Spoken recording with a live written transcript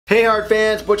Hey Hard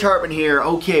fans, Butch Hartman here.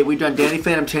 Okay, we've done Danny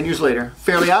Phantom 10 years later,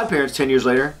 Fairly Odd Parents 10 years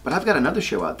later, but I've got another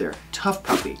show out there, TUFF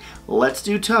Puppy. Let's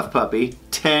do TUFF Puppy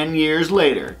 10 years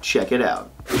later. Check it out.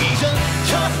 He's a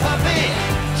tough puppy,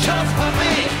 tough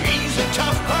puppy, he's a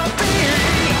tough puppy.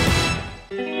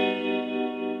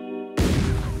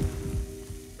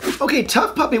 Okay,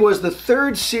 TUFF Puppy was the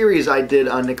third series I did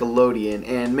on Nickelodeon,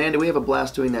 and man, did we have a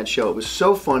blast doing that show. It was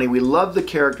so funny. We loved the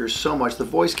characters so much. The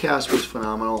voice cast was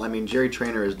phenomenal. I mean, Jerry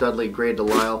Traynor as Dudley, Gray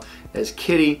Delisle as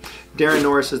Kitty, Darren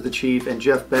Norris as the Chief, and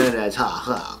Jeff Bennett as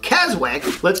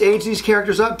Keswick. Let's age these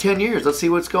characters up 10 years. Let's see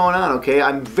what's going on, okay?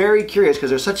 I'm very curious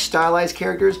because they're such stylized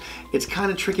characters. It's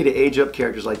kind of tricky to age up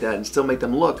characters like that and still make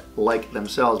them look like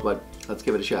themselves, but let's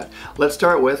give it a shot. Let's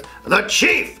start with the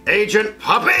Chief, Agent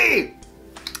Puppy!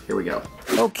 Here we go.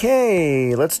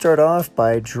 Okay, let's start off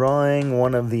by drawing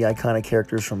one of the iconic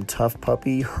characters from TUFF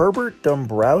Puppy, Herbert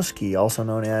Dombrowski, also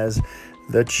known as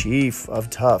the Chief of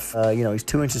TUFF. You know, he's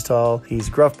 2 inches tall, he's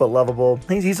gruff but lovable,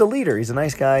 he's a leader, he's a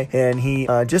nice guy, and he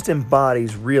just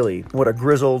embodies really what a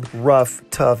grizzled, rough,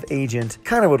 tough agent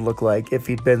kind of would look like if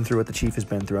he'd been through what the Chief has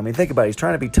been through. I mean, think about it, he's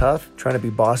trying to be tough, trying to be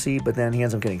bossy, but then he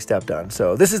ends up getting stepped on.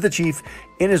 So this is the Chief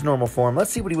in his normal form.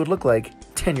 Let's see what he would look like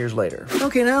 10 years later.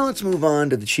 Okay, now let's move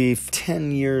on to the Chief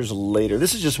 10 years later.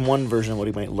 This is just one version of what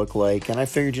he might look like, and I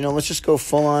figured, you know, let's just go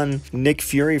full on Nick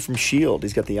Fury from S.H.I.E.L.D.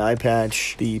 He's got the eye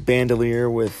patch, the bandolier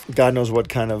with God knows what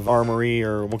kind of armory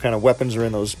or what kind of weapons are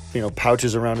in those, you know,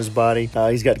 pouches around his body.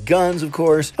 He's got guns, of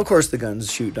course. Of course, the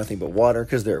guns shoot nothing but water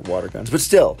because they're water guns. But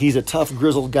still, he's a tough,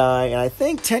 grizzled guy. And I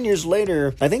think 10 years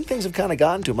later, I think things have kind of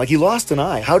gotten to him. Like, he lost an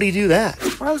eye. How'd he do that?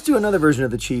 Well, let's do another version of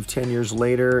the Chief 10 years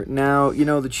later. Now, you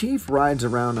know, the Chief rides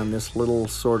around on this little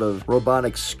sort of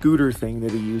robotic scooter thing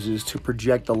that he uses to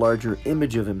project a larger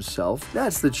image of himself.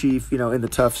 That's the Chief, you know, in the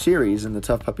TUFF series, in the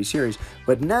TUFF Puppy series.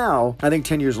 But now, I think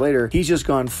 10 years later, he's just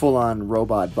gone full-on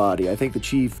robot body. I think the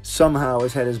Chief somehow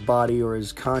has had his body or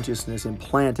his consciousness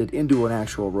implanted into an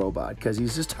actual robot because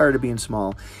he's just tired of being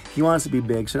small. He wants to be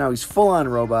big, so now he's full-on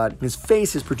robot. His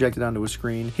face is projected onto a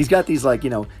screen. He's got these, like, you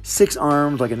know, 6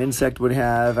 arms like an insect would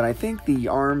have, and I think the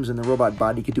arms in the robot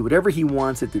body can do whatever he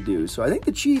wants it to do. So I think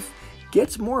the Chief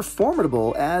gets more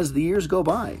formidable as the years go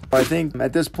by. I think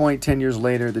at this point, 10 years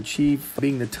later, the Chief,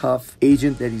 being the tough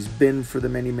agent that he's been for the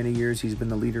many, many years, he's been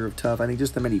the leader of TUFF. I think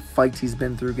just the many fights he's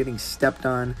been through, getting stepped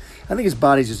on, I think his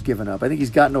body's just given up. I think he's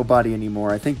got no body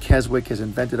anymore. I think Keswick has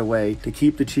invented a way to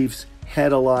keep the Chief's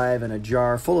head alive in a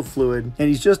jar full of fluid, and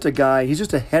he's just a guy, he's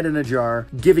just a head in a jar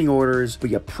giving orders, but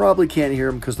you probably can't hear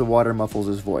him because the water muffles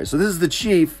his voice. So this is the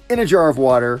Chief in a jar of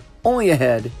water, only a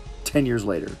head, 10 years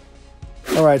later.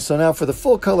 Alright, so now for the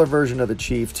full color version of the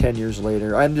Chief 10 years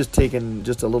later, I'm just taking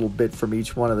just a little bit from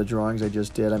each one of the drawings I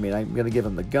just did. I mean, I'm going to give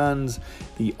him the guns,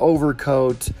 the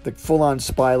overcoat, the full-on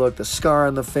spy look, the scar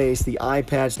on the face, the eye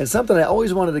patch, and something I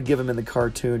always wanted to give him in the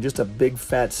cartoon, just a big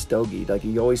fat stogie. Like,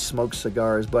 he always smokes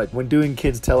cigars, but when doing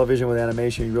kids television with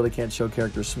animation, you really can't show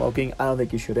characters smoking. I don't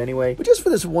think you should anyway. But just for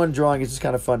this one drawing, it's just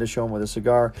kind of fun to show him with a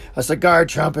cigar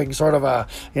chomping sort of a,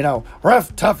 you know,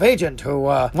 rough, tough agent who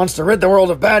wants to rid the world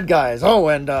of bad guys.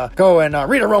 And go and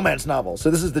read a romance novel. So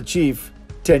this is the Chief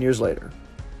 10 years later.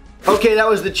 Okay, that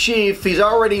was the Chief. He's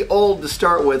already old to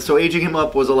start with, so aging him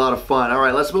up was a lot of fun. All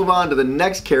right, let's move on to the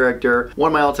next character, one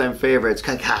of my all-time favorites,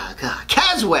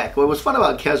 Keswick. What was fun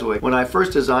about Keswick, when I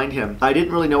first designed him, I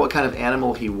didn't really know what kind of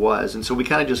animal he was, and so we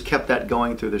kind of just kept that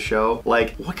going through the show.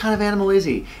 Like, what kind of animal is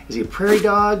he? Is he a prairie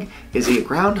dog? Is he a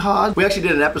groundhog? We actually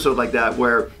did an episode like that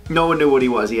where no one knew what he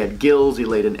was. He had gills, he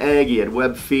laid an egg, he had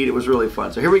webbed feet. It was really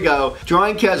fun. So here we go,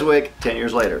 drawing Keswick 10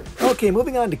 years later. Okay,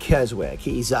 moving on to Keswick.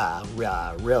 He's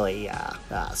really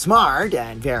smart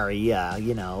and very,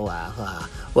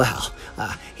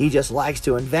 he just likes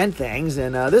to invent things,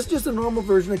 and this is just a normal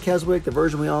version of Keswick, the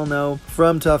version we all know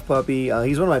from TUFF Puppy.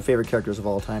 He's one of my favorite characters of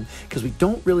all time because we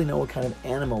don't really know what kind of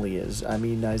animal he is. I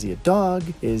mean, is he a dog?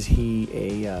 Is he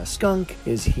a skunk?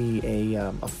 Is he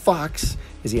a fox?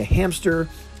 Is he a hamster?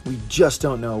 We just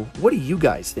don't know. What do you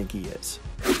guys think he is?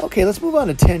 Okay, let's move on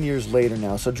to 10 years later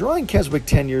now. So drawing Keswick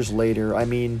 10 years later, I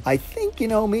mean, I think, you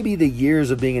know, maybe the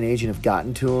years of being an agent have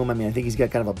gotten to him. I mean, I think he's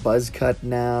got kind of a buzz cut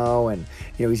now, and,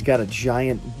 you know, he's got a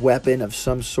giant weapon of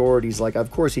some sort. He's like, of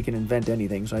course he can invent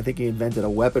anything, so I think he invented a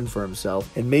weapon for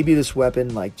himself. And maybe this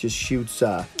weapon, like, just shoots,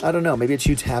 I don't know, maybe it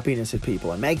shoots happiness at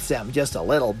people and makes them just a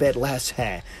little bit less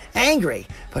angry.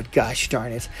 But gosh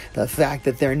darn it, the fact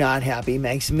that they're not happy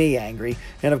makes me angry.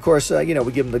 And of course, you know,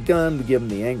 we give him the gun, we give him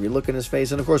the angry look in his face.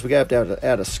 face. And of course, we have to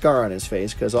add a scar on his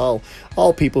face, because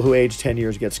all people who age 10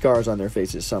 years get scars on their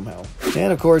faces somehow.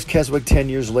 And of course, Keswick 10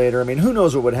 years later, I mean, who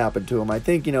knows what would happen to him? I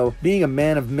think, you know, being a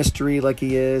man of mystery like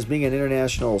he is, being an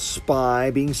international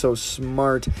spy, being so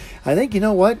smart, I think, you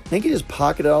know what? I think he just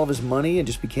pocketed all of his money and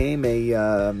just became maybe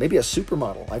a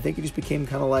supermodel. I think he just became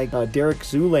kind of like Derek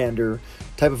Zoolander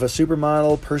type of a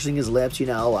supermodel, pursing his lips. You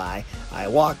know, I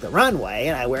walk the runway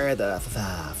and I wear the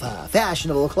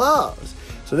fashionable clothes.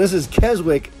 So this is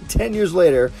Keswick 10 years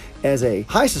later as a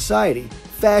high society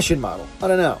fashion model. I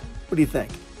don't know. What do you think?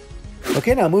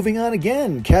 Okay, now moving on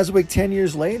again. Keswick 10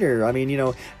 years later. I mean, you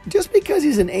know, just because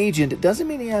he's an agent, it doesn't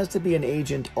mean he has to be an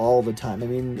agent all the time. I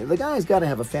mean, the guy's got to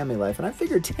have a family life. And I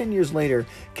figured 10 years later,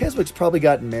 Keswick's probably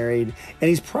gotten married. And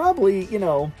he's probably, you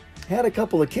know, had a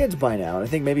couple of kids by now. And I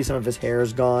think maybe some of his hair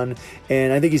is gone.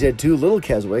 And I think he's had 2 little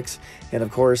Keswicks. And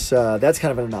of course, that's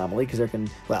kind of an anomaly because there can,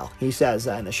 well, he says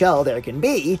in the show, there can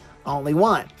be only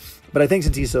one. But I think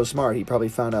since he's so smart, he probably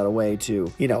found out a way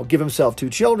to, you know, give himself 2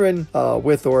 children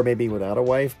with or maybe without a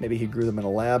wife. Maybe he grew them in a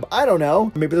lab. I don't know.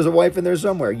 Maybe there's a wife in there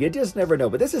somewhere. You just never know.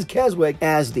 But this is Keswick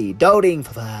as the doting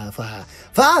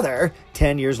father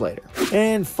 10 years later.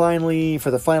 And finally, for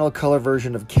the final color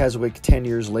version of Keswick 10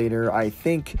 years later, I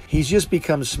think he's just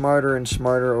become smarter and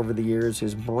smarter over the years.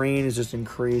 His brain has just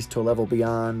increased to a level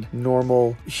beyond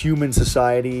normal human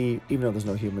society, even though there's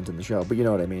no humans in the show, but you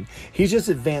know what I mean. He's just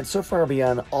advanced so far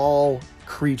beyond all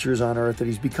creatures on Earth that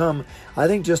he's become, I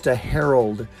think, just a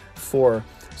herald for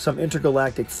some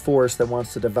intergalactic force that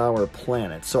wants to devour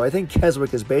planets. So I think Keswick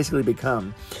has basically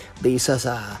become the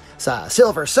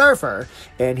Silver Surfer,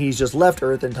 and he's just left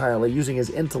Earth entirely, using his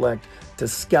intellect to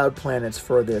scout planets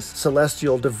for this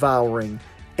celestial devouring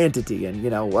entity. And,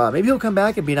 you know, maybe he'll come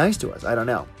back and be nice to us. I don't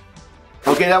know.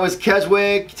 Okay, that was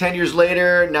Keswick 10 years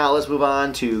later. Now let's move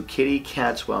on to Kitty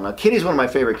Katswell. Now, Kitty's one of my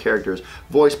favorite characters,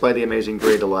 voiced by the amazing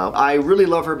Grey DeLisle. I really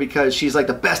love her because she's like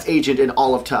the best agent in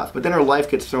all of TUFF, but then her life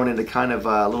gets thrown into kind of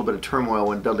a little bit of turmoil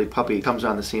when Dudley Puppy comes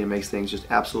on the scene and makes things just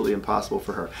absolutely impossible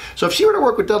for her. So if she were to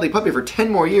work with Dudley Puppy for 10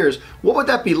 more years, what would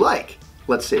that be like?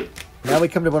 Let's see. Now we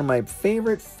come to one of my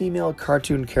favorite female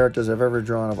cartoon characters I've ever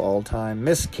drawn of all time,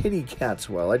 Miss Kitty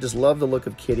Katswell. I just love the look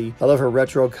of Kitty. I love her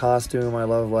retro costume. I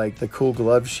love, like, the cool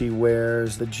gloves she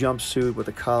wears, the jumpsuit with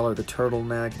the collar, the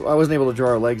turtleneck. I wasn't able to draw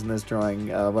her legs in this drawing,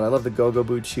 but I love the go-go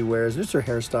boots she wears. Just her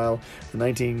hairstyle, the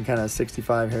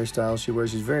 1965 hairstyle she wears.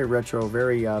 She's very retro,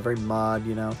 very mod,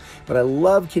 you know. But I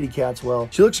love Kitty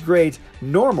Katswell. She looks great,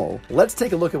 normal. Let's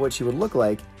take a look at what she would look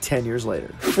like 10 years later.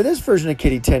 For this version of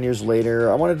Kitty 10 years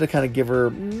later, I wanted to kind of give her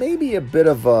maybe a bit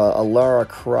of a Lara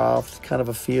Croft kind of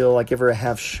a feel. Like give her a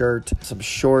half shirt, some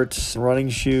shorts, running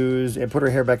shoes, and put her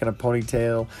hair back in a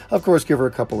ponytail. Of course, give her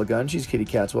a couple of guns. She's Kitty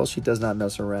Katswell. She does not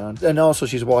mess around. And also,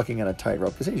 she's walking on a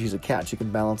tightrope because she's a cat. She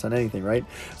can balance on anything, right?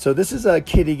 So this is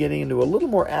Kitty getting into a little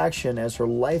more action as her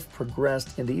life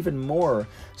progressed into even more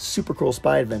super cool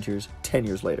spy adventures 10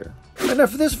 years later. And now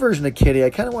for this version of Kitty, I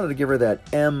kind of wanted to give her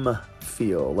that M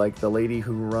feel, like the lady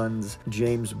who runs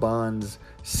James Bond's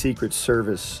Secret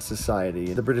Service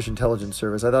Society, the British Intelligence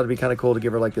Service. I thought it'd be kind of cool to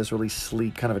give her like this really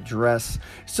sleek kind of a dress,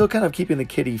 still kind of keeping the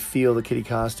Kitty feel, the Kitty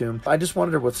costume. I just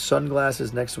wanted her with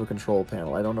sunglasses next to a control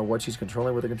panel. I don't know what she's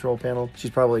controlling with a control panel. She's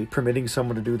probably permitting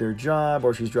someone to do their job,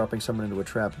 or she's dropping someone into a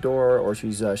trap door, or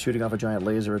she's shooting off a giant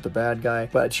laser at the bad guy.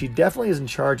 But she definitely is in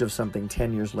charge of something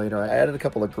 10 years later. I added a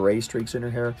couple of gray streaks in her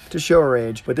hair to show her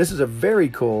age, but this is a very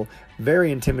cool,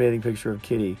 very intimidating picture of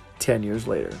Kitty 10 years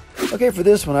later. Okay, for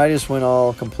this one, I just went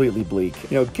all completely bleak.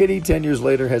 You know, Kitty 10 years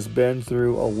later has been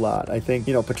through a lot. I think,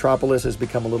 you know, Petropolis has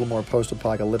become a little more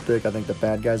post-apocalyptic. I think the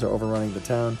bad guys are overrunning the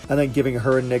town. I think giving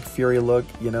her a Nick Fury look,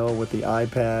 you know, with the eye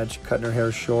patch, cutting her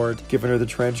hair short, giving her the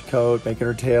trench coat, making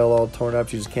her tail all torn up.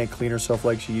 She just can't clean herself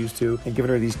like she used to, and giving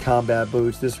her these combat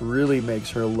boots. This really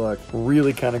makes her look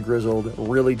really kind of grizzled,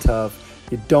 really tough.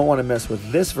 You don't want to mess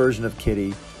with this version of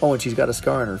Kitty. Oh, and she's got a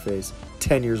scar on her face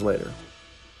 10 years later.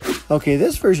 Okay,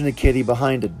 this version of Kitty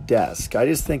behind a desk, I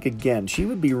just think, again, she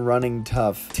would be running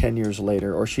TUFF 10 years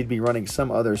later, or she'd be running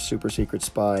some other super secret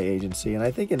spy agency. And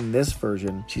I think in this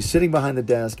version, she's sitting behind the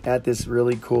desk at this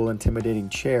really cool, intimidating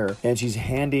chair, and she's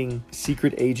handing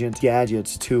secret agent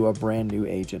gadgets to a brand new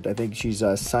agent. I think she's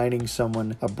assigning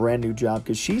someone a brand new job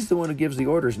because she's the one who gives the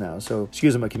orders now. So she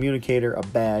gives them a communicator, a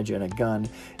badge, and a gun.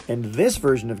 And this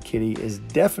version of Kitty is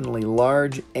definitely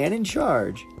large and in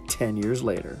charge 10 years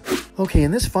later. Okay,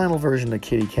 in this final version of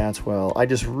Kitty Katswell, I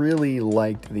just really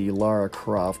liked the Lara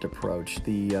Croft approach.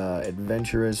 The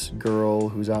adventurous girl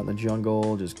who's out in the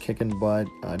jungle, just kicking butt,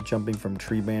 jumping from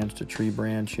tree branch to tree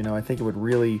branch. You know, I think it would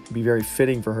really be very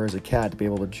fitting for her as a cat to be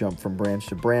able to jump from branch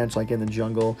to branch like in the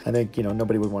jungle. I think, you know,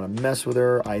 nobody would want to mess with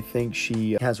her. I think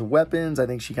she has weapons. I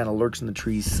think she kind of lurks in the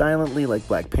trees silently like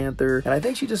Black Panther. And I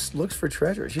think she just looks for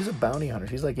treasure. She's a bounty hunter.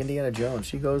 She's like Indiana Jones.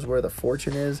 She goes where the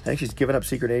fortune is. I think she's given up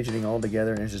secret agenting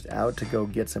altogether and is just out to go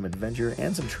get some adventure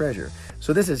and some treasure.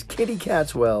 So this is Kitty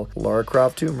Katswell, Lara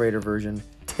Croft Tomb Raider version,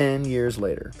 10 years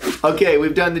later. Okay,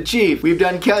 we've done the Chief, we've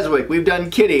done Keswick, we've done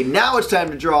Kitty. Now it's time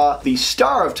to draw the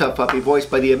star of TUFF Puppy,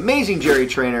 voiced by the amazing Jerry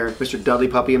Trainer, Mr. Dudley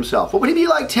Puppy himself. What would he be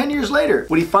like 10 years later?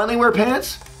 Would he finally wear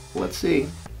pants? Let's see.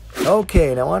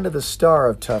 Okay, now on to the star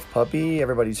of TUFF Puppy,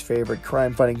 everybody's favorite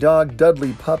crime-fighting dog,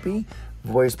 Dudley Puppy,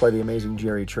 voiced by the amazing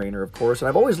Jerry Trainer, of course. And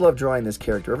I've always loved drawing this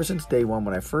character ever since day one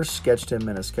when I first sketched him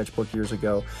in a sketchbook years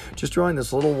ago. Just drawing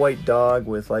this little white dog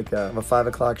with like a 5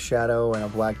 o'clock shadow and a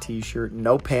black t-shirt,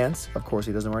 no pants. Of course,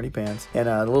 he doesn't wear any pants. And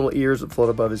the little ears that float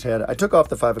above his head. I took off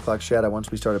the 5 o'clock shadow once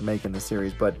we started making the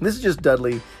series, but this is just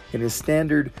Dudley in his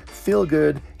standard,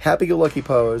 feel-good, happy-go-lucky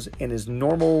pose in his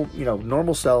normal,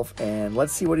 normal self, and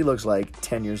let's see what he looks like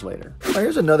 10 years later. Now,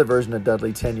 here's another version of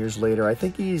Dudley 10 years later. I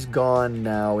think he's gone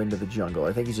now into the jungle.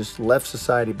 I think he's just left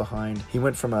society behind. He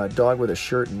went from a dog with a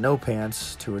shirt and no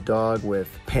pants to a dog with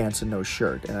pants and no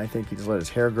shirt. And I think he just let his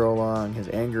hair grow long. His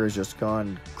anger has just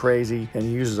gone crazy. And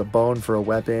he uses a bone for a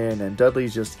weapon. And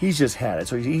Dudley's he's just had it.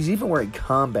 So he's even wearing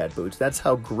combat boots. That's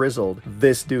how grizzled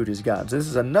this dude has gotten. So this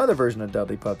is another version of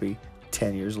Dudley Puppy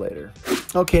 10 years later.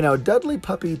 Okay, now Dudley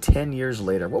Puppy 10 years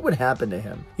later, what would happen to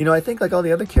him? You know, I think like all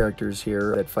the other characters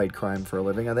here that fight crime for a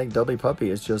living, I think Dudley Puppy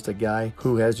is just a guy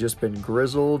who has just been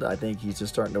grizzled. I think he's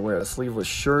just starting to wear a sleeveless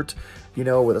shirt,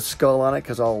 with a skull on it,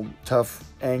 because all tough,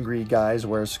 angry guys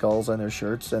wear skulls on their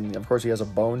shirts. And of course he has a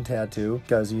bone tattoo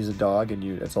because he's a dog and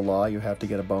it's a law, you have to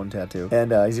get a bone tattoo.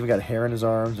 And he's even got hair in his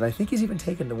arms, and I think he's even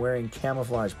taken to wearing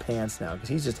camouflage pants now because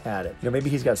he's just had it. Maybe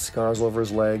he's got scars all over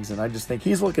his legs, and I just think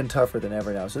he's looking tougher than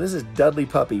ever now. So this is Dudley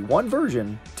Puppy, one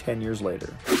version 10 years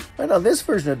later. Right now, this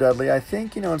version of Dudley, I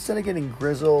think, instead of getting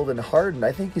grizzled and hardened,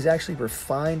 I think he's actually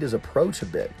refined his approach a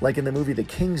bit. Like in the movie The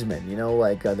Kingsman,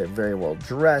 they're very well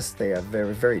dressed, they have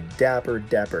very, very dapper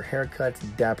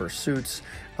haircuts, dapper suits,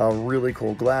 really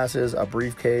cool glasses, a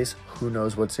briefcase, who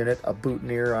knows what's in it, a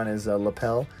boutonniere on his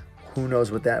lapel, who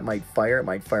knows what that might fire. It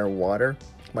might fire water,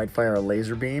 it might fire a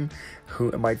laser beam,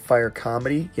 it might fire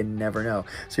comedy, you never know.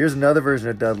 So here's another version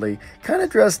of Dudley, kind of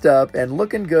dressed up and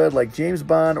looking good like James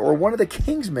Bond or one of the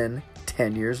Kingsmen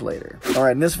 10 years later. All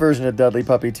right, in this version of Dudley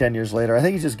Puppy 10 years later, I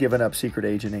think he's just given up secret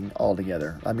agenting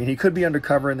altogether. I mean, he could be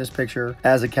undercover in this picture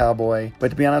as a cowboy, but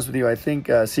to be honest with you, I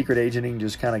think secret agenting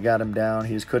just kind of got him down.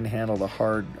 He just couldn't handle the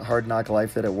hard knock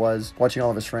life that it was, watching all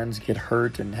of his friends get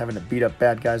hurt and having to beat up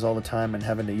bad guys all the time and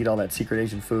having to eat all that secret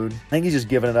agent food. I think he's just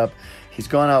given it up. He's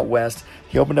gone out west.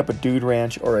 He opened up a dude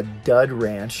ranch, or a dud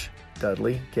ranch.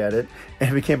 Dudley, get it?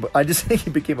 And I just think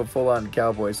he became a full-on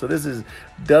cowboy. So this is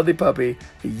Dudley Puppy,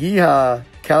 yeehaw,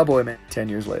 cowboy man, 10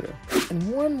 years later.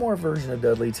 And one more version of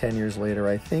Dudley 10 years later.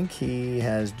 I think he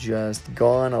has just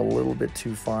gone a little bit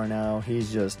too far now.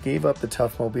 He's just gave up the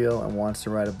Tuff Mobile and wants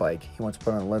to ride a bike. He wants to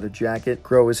put on a leather jacket,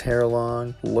 grow his hair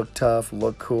long, look tough,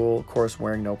 look cool. Of course,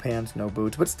 wearing no pants, no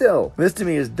boots. But still, this to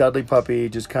me is Dudley Puppy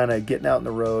just kind of getting out in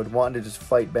the road, wanting to just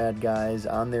fight bad guys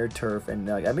on their turf. And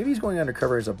maybe he's going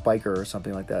undercover as a biker or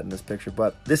something like that in this picture.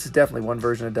 But this is definitely one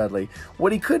version of Dudley.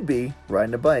 What he could be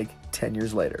riding a bike 10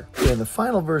 years later. In the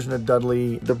final version of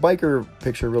Dudley, the biker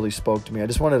picture really spoke to me. I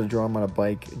just wanted to draw him on a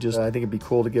bike. I think it'd be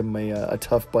cool to give him a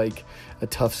tough bike, a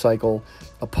tough cycle,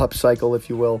 a pup cycle, if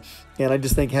you will. And I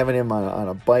just think having him on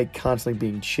a bike, constantly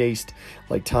being chased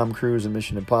like Tom Cruise in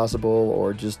Mission Impossible,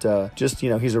 or just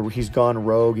he's gone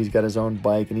rogue. He's got his own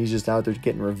bike, and he's just out there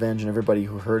getting revenge on everybody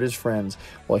who hurt his friends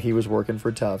while he was working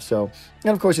for Tuff. So,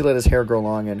 and of course, he let his hair grow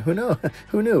long, and who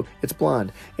knew? It's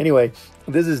blonde. Anyway,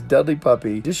 this is Dudley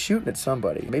Puppy just shooting at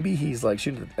somebody. Maybe he's like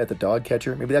shooting at the dog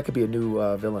catcher. Maybe that could be a new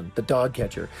villain, the dog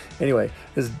catcher. Anyway,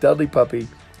 this is Dudley Puppy,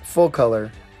 full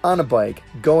color, on a bike,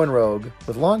 going rogue,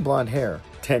 with long blonde hair,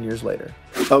 10 years later.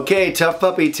 Okay, TUFF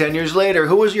Puppy 10 years later.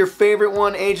 Who was your favorite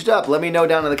one aged up? Let me know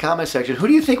down in the comment section. Who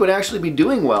do you think would actually be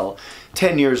doing well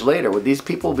 10 years later? Would these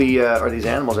people be, or these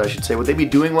animals I should say, would they be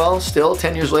doing well still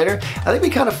 10 years later? I think it'd be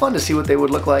kind of fun to see what they would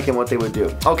look like and what they would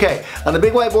do. Okay, on the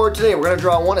big whiteboard today, we're going to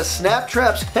draw one of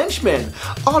Snaptrap's henchmen.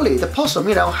 Ollie the possum,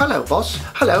 hello boss,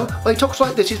 hello. Well, he talks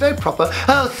like this, he's very proper.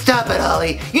 Oh, stop it,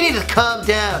 Ollie. You need to calm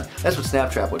down. That's what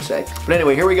Snaptrap would say. But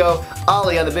anyway, here we go.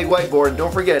 Ollie on the big whiteboard.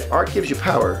 Don't forget, art gives you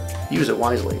power. Use it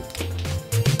wisely.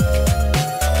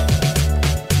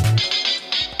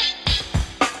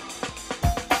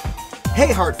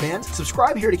 Hey Heart fans,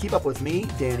 subscribe here to keep up with me,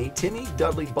 Danny, Timmy,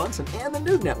 Dudley, Bunsen, and the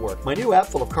NOOG Network, my new app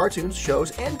full of cartoons, shows,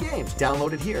 and games.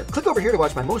 Download it here. Click over here to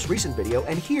watch my most recent video,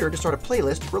 and here to start a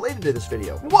playlist related to this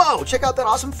video. Whoa, check out that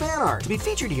awesome fan art. To be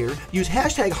featured here, use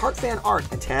hashtag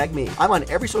HeartFanArt and tag me. I'm on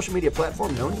every social media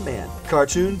platform known to man.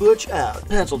 Cartoon Butch out.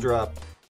 Pencil drop.